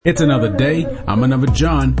It's another day. I'm another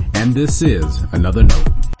John, and this is Another Note.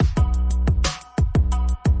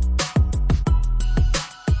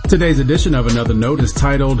 Today's edition of Another Note is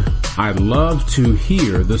titled, I Love to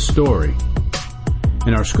Hear the Story.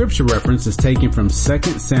 And our scripture reference is taken from 2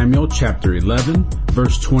 Samuel chapter 11,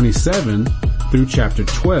 verse 27 through chapter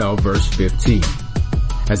 12, verse 15.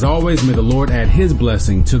 As always, may the Lord add His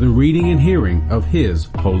blessing to the reading and hearing of His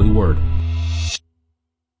holy word.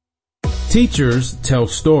 Teachers tell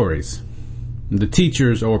stories. The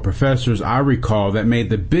teachers or professors I recall that made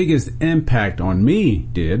the biggest impact on me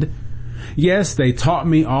did. Yes, they taught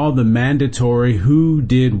me all the mandatory who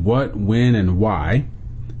did what, when, and why.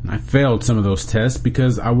 I failed some of those tests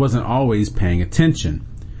because I wasn't always paying attention.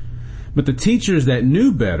 But the teachers that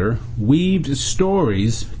knew better weaved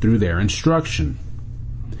stories through their instruction.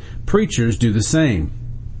 Preachers do the same.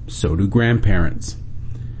 So do grandparents.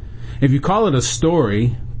 If you call it a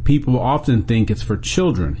story, people often think it's for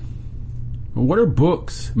children. But what are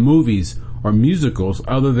books, movies, or musicals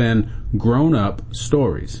other than grown-up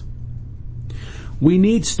stories? We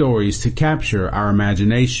need stories to capture our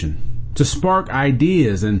imagination, to spark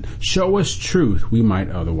ideas and show us truth we might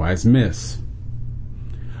otherwise miss.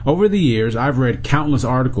 Over the years, I've read countless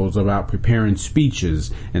articles about preparing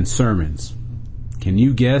speeches and sermons. Can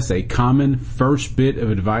you guess a common first bit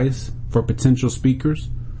of advice for potential speakers?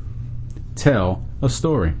 Tell a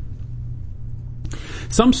story.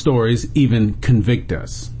 Some stories even convict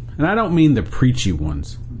us. And I don't mean the preachy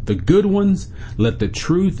ones. The good ones let the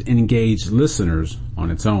truth engage listeners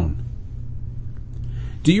on its own.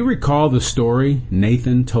 Do you recall the story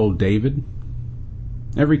Nathan told David?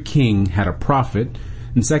 Every king had a prophet,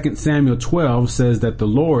 and 2 Samuel 12 says that the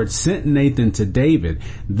Lord sent Nathan to David,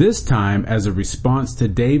 this time as a response to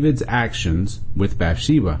David's actions with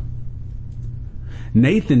Bathsheba.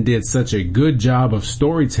 Nathan did such a good job of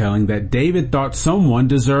storytelling that David thought someone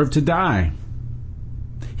deserved to die.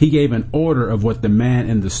 He gave an order of what the man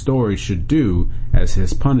in the story should do as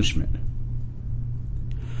his punishment.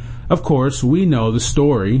 Of course, we know the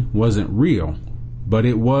story wasn't real, but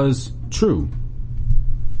it was true.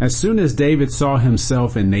 As soon as David saw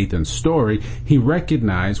himself in Nathan's story, he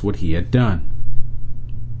recognized what he had done.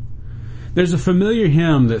 There's a familiar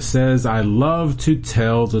hymn that says, I love to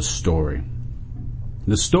tell the story.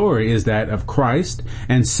 The story is that of Christ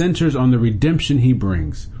and centers on the redemption He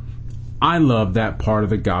brings. I love that part of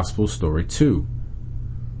the gospel story too.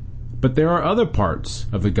 But there are other parts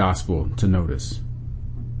of the gospel to notice.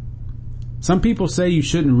 Some people say you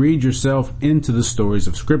shouldn't read yourself into the stories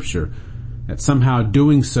of Scripture, that somehow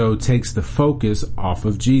doing so takes the focus off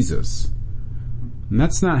of Jesus. And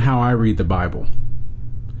that's not how I read the Bible.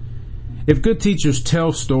 If good teachers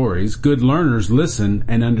tell stories, good learners listen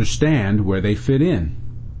and understand where they fit in.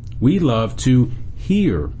 We love to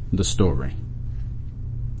hear the story.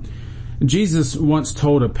 Jesus once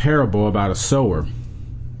told a parable about a sower.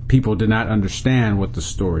 People did not understand what the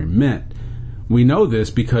story meant. We know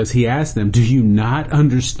this because He asked them, do you not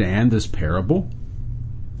understand this parable?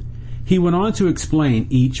 He went on to explain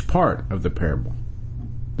each part of the parable.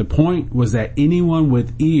 The point was that anyone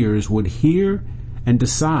with ears would hear and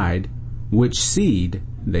decide which seed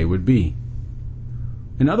they would be.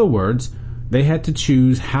 In other words, they had to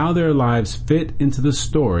choose how their lives fit into the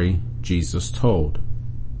story Jesus told.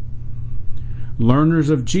 Learners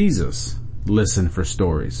of Jesus listen for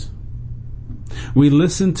stories. We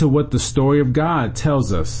listen to what the story of God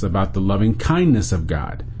tells us about the loving kindness of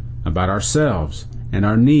God, about ourselves, and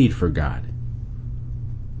our need for God.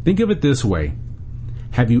 Think of it this way.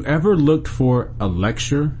 Have you ever looked for a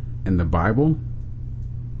lecture in the Bible?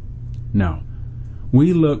 No.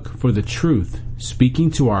 We look for the truth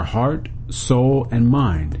speaking to our heart, soul, and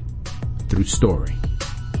mind through story.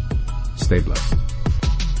 Stay blessed.